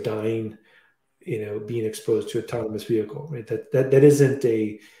risk of dying, being exposed to autonomous vehicle, right? That isn't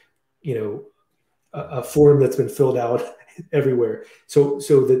you know a form that's been filled out everywhere. So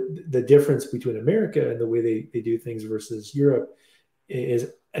the difference between America and the way they do things versus Europe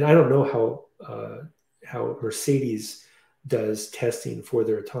is, and I don't know how Mercedes does testing for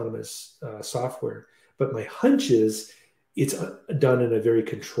their autonomous software, but my hunch is it's done in a very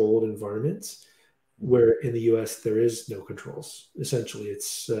controlled environment, Mm. where in the US there is no controls. Essentially,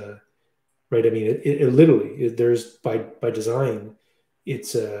 it's right. I mean, it literally there's by design,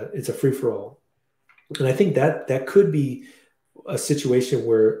 it's a free for all. And I think that could be a situation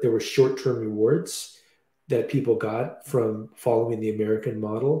where there were short-term rewards that people got from following the American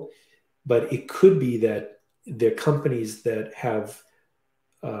model, but it could be that the companies that have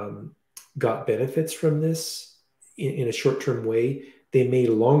got benefits from this in a short-term way, they may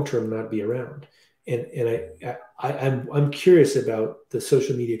long-term not be around. I'm curious about the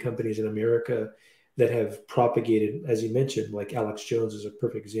social media companies in America that have propagated, as you mentioned, like Alex Jones is a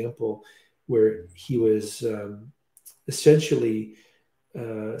perfect example, where he was essentially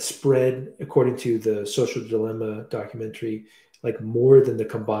spread, according to the Social Dilemma documentary, like more than the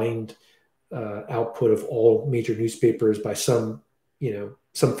combined output of all major newspapers by some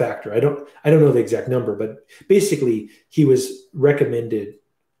factor. I don't know the exact number, but basically he was recommended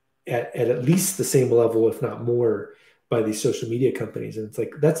at least the same level, if not more, by these social media companies. And it's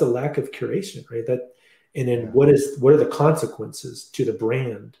like that's a lack of curation, right? And then Yeah. what are the consequences to the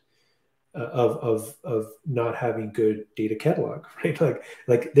brand of not having good data catalog, right?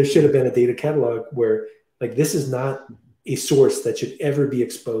 Like there should have been a data catalog where like this is not a source that should ever be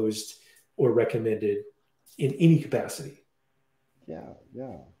exposed or recommended in any capacity. Yeah,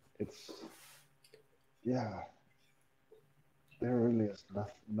 yeah. It's yeah. There really is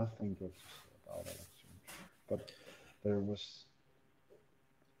nothing good to say about Alex Jones, but there was,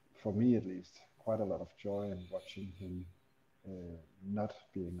 for me at least, quite a lot of joy in watching him not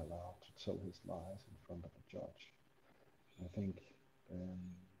being allowed to tell his lies in front of a judge. I think um,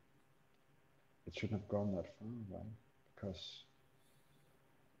 it shouldn't have gone that far, right? Because,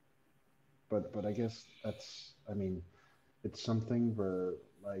 but I guess that's, I mean, it's something where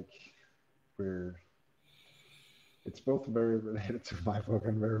like we're it's both very related to my book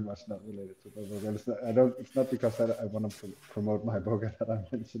and very much not related to my book. And it's not, I don't. It's not because I want to promote my book that I'm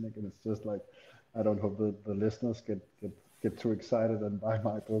mentioning it. It's just like I don't hope the listeners get too excited and buy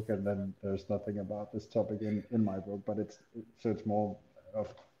my book, and then there's nothing about this topic in my book. But it's more of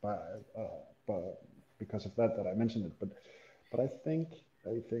by, by because of that I mentioned it. But I think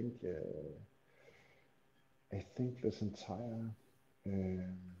this entire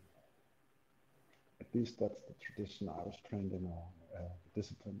um, at least that's the tradition I was trained in, or the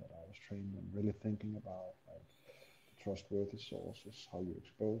discipline that I was trained in, really thinking about like the trustworthy sources, how you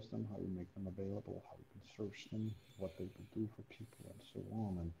expose them, how you make them available, how you can search them, what they will do for people, and so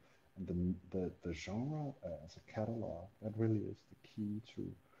on. And the genre as a catalog, that really is the key to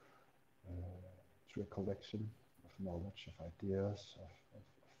a collection of knowledge, of ideas, of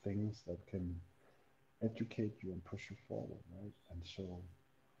things that can educate you and push you forward, right? And so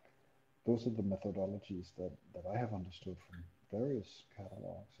those are the methodologies that I have understood from various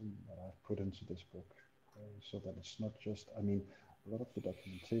catalogs and that I've put into this book, so that it's not just, I mean, a lot of the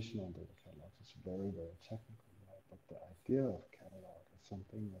documentation on data catalogs is very, very technical, right? But the idea of catalog is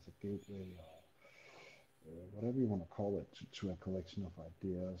something as a gateway or whatever you want to call it to a collection of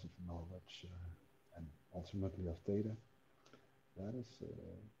ideas, of knowledge, and ultimately of data. That is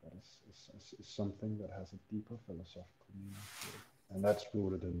something that has a deeper philosophical meaning to it, and that's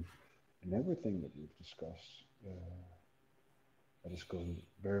rooted in everything that we've discussed, that is going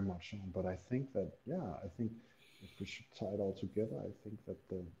very much on. But I think that, yeah, I think if we should tie it all together, I think that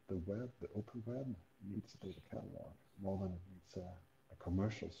the web, the open web, needs a data catalog more than it needs a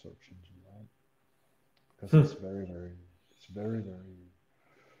commercial search engine, right? Because Hmm. it's very, very,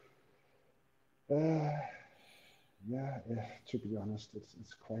 uh, yeah, to be honest,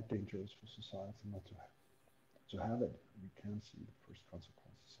 it's quite dangerous for society not to have it. We can see the first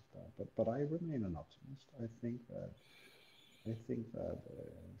consequences of that. But I remain an optimist. I think that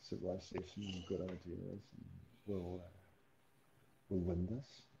civilization and good ideas will will win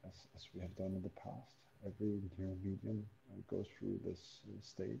this, as we have done in the past. Every new medium goes through this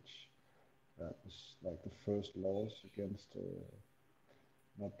stage. That was like the first laws against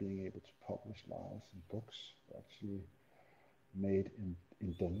not being able to publish lies in books were actually made in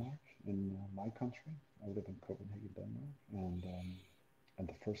Denmark, in my country. I live in Copenhagen, Denmark, and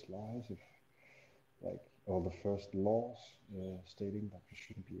the first lies of like or the first laws stating that you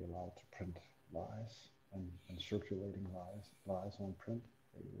shouldn't be allowed to print lies and circulating lies on print.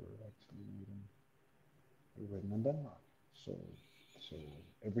 They were actually written in Denmark. So so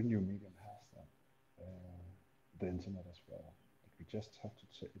every new medium has that. The internet as well. But we just have to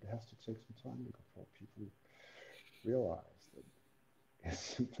it has to take some time before people realize that it's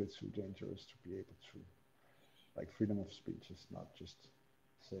simply too dangerous to be able to, like, freedom of speech is not just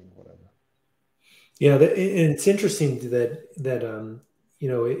saying whatever. Yeah, and it's interesting that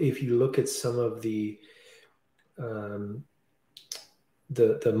if you look at some of um,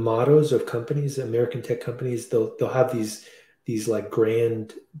 the mottos of companies, American tech companies, they'll have these these like grand,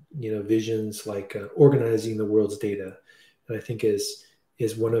 visions, like organizing the world's data. And I think is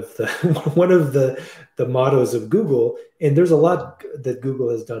one of the one of the mottos of Google. And there's a lot that Google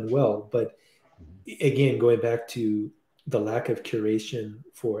has done well, but again, going back to the lack of curation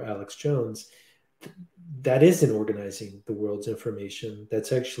for Alex Jones, that isn't organizing the world's information.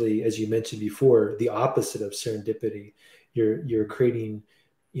 That's actually, as you mentioned before, the opposite of serendipity. You're creating,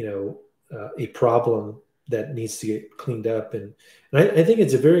 a problem that needs to get cleaned up. And I think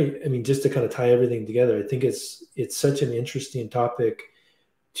it's a very, I mean, just to kind of tie everything together, I think it's such an interesting topic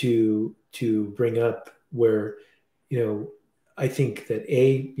to bring up, where, I think that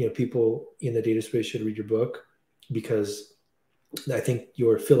people in the data space should read your book, because I think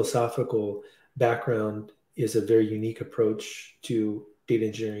your philosophical background is a very unique approach to data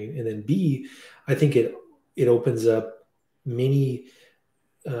engineering. And then B, I think it opens up many,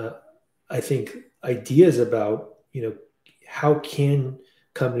 I think, ideas about, how can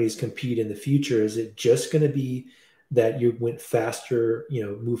companies compete in the future? Is it just going to be that you went faster,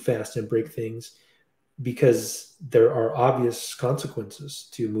 move fast and break things? Because there are obvious consequences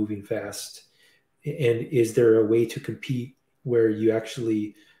to moving fast. And is there a way to compete where you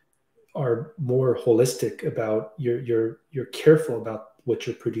actually are more holistic about you're careful about what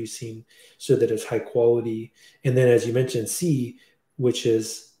you're producing so that it's high quality? And then, as you mentioned, C, which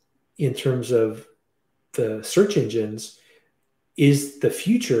is in terms of the search engines, is the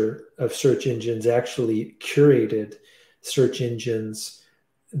future of search engines actually curated search engines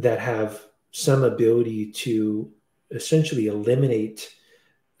that have some ability to essentially eliminate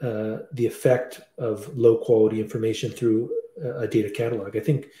the effect of low quality information through a data catalog? I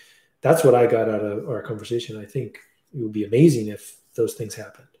think that's what I got out of our conversation. I think it would be amazing if those things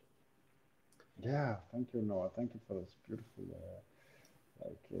happened. Yeah, thank you, Noah. Thank you for this beautiful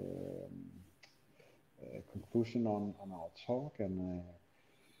conclusion on our talk. And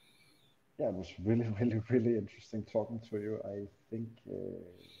yeah, it was really, really, really interesting talking to you. I think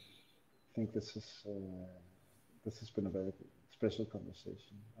this has been a very special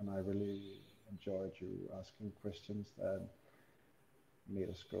conversation, and I really enjoyed you asking questions that made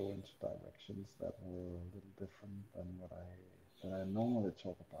us go into directions that were a little different than what I normally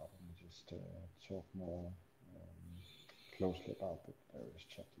talk about, and just talk more closely about the various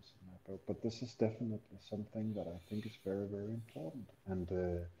chapters in my book. But this is definitely something that I think is very, very important, and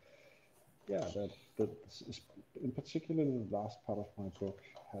yeah, that is, in particular, the last part of my book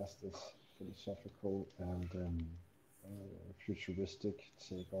has this philosophical and futuristic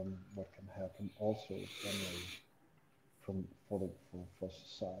take on what can happen, also for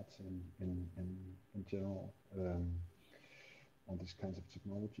society in general, on these kinds of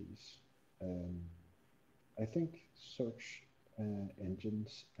technologies. I think search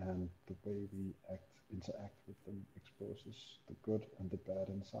engines and the way we interact with them exposes the good and the bad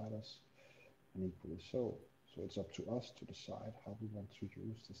inside us, and equally so. So it's up to us to decide how we want to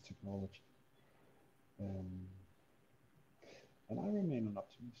use this technology. And I remain an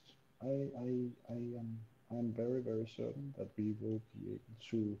optimist. I'm very, very certain that we will be able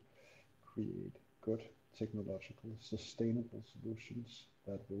to create good technological, sustainable solutions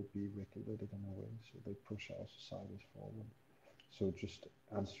that will be regulated in a way so they push our societies forward. So just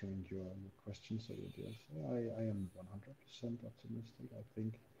answering your questions, I am 100% optimistic. I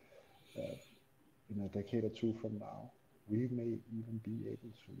think that in a decade or two from now, we may even be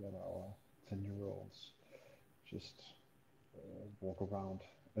able to let our 10-year-olds just walk around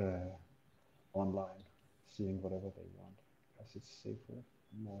online, seeing whatever they want, because it's safer,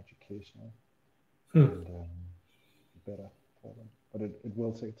 more educational, and better for them. But it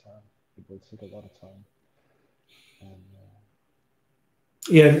will take time. It will take a lot of time. And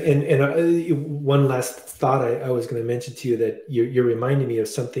yeah, and one last thought I was going to mention to you, that you're reminding me of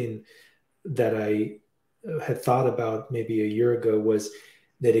something that I had thought about maybe a year ago, was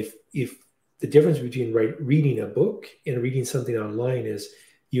that if the difference between reading a book and reading something online is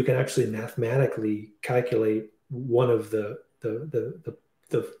you can actually mathematically calculate one of the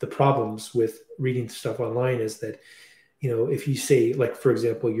problems with reading stuff online is that, if you say, like, for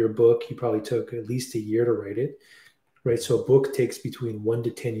example, your book, you probably took at least a year to write it, right? So a book takes between 1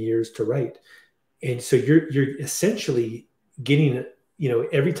 to 10 years to write. And so you're essentially getting,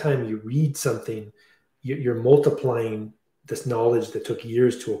 every time you read something, you're multiplying this knowledge that took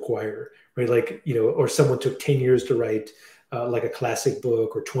years to acquire, right? Like, or someone took 10 years to write like a classic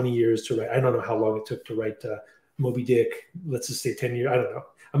book, or 20 years to write. I don't know how long it took to write Moby Dick. Let's just say 10 years. I don't know.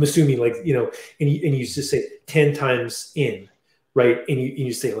 I'm assuming, like, and you just say 10 times in, right? And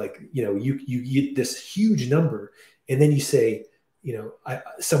you say, like, you get this huge number, and then you say,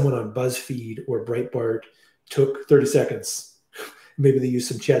 someone on BuzzFeed or Breitbart took 30 seconds maybe they use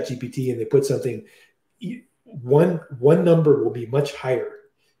some chat GPT and they put something, one number will be much higher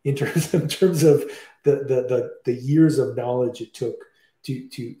in terms of the years of knowledge it took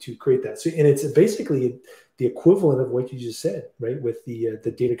to create that. So, and it's basically the equivalent of what you just said, right? With the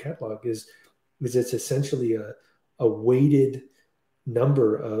data catalog is it's essentially a weighted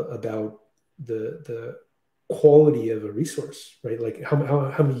number about the quality of a resource, right? Like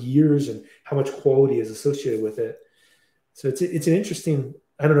how many years and how much quality is associated with it. So it's an interesting.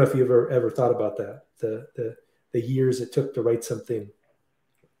 I don't know if you ever thought about that, the years it took to write something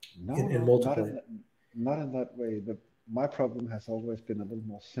No, and no, multiply it. not in that way. My problem has always been a little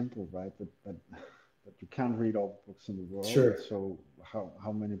more simple, right? That you can't read all the books in the world. Sure. So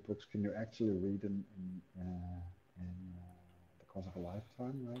how many books can you actually read in the course of a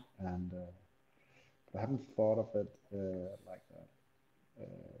lifetime, right? And but I haven't thought of it like that.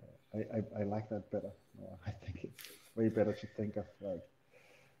 I like that better. I think it's way better to think of like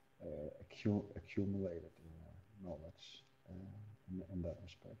accumulated knowledge in that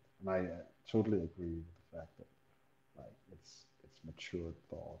respect. And I totally agree with the fact that like it's matured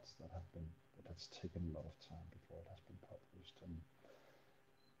thoughts that has taken a lot of time before it has been published. And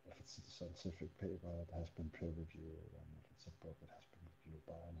if it's a scientific paper, it has been peer reviewed, and if it's a book, it has been reviewed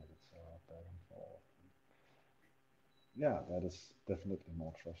by an editor back and forth. Yeah, that is definitely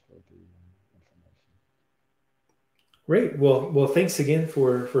more trustworthy information. Great. Well, thanks again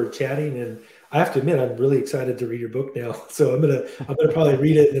for chatting. And I have to admit, I'm really excited to read your book now. So I'm gonna probably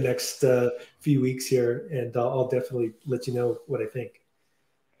read it in the next few weeks here, and I'll definitely let you know what I think.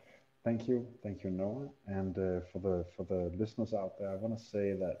 Thank you, Noah. And for the listeners out there, I want to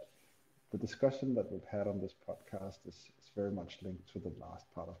say that the discussion that we've had on this podcast is very much linked to the last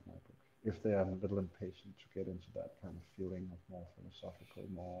part of my book. If they are a little impatient to get into that kind of feeling of more philosophical,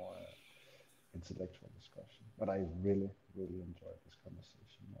 more intellectual discussion, but I really, really enjoyed this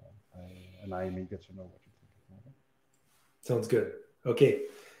conversation. And I am eager to know what you think about it. Sounds good. Okay.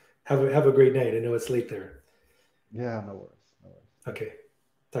 Have a great night. I know it's late there. Yeah, no worries, no worries. Okay.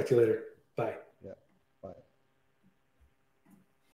 Talk to you later. Bye.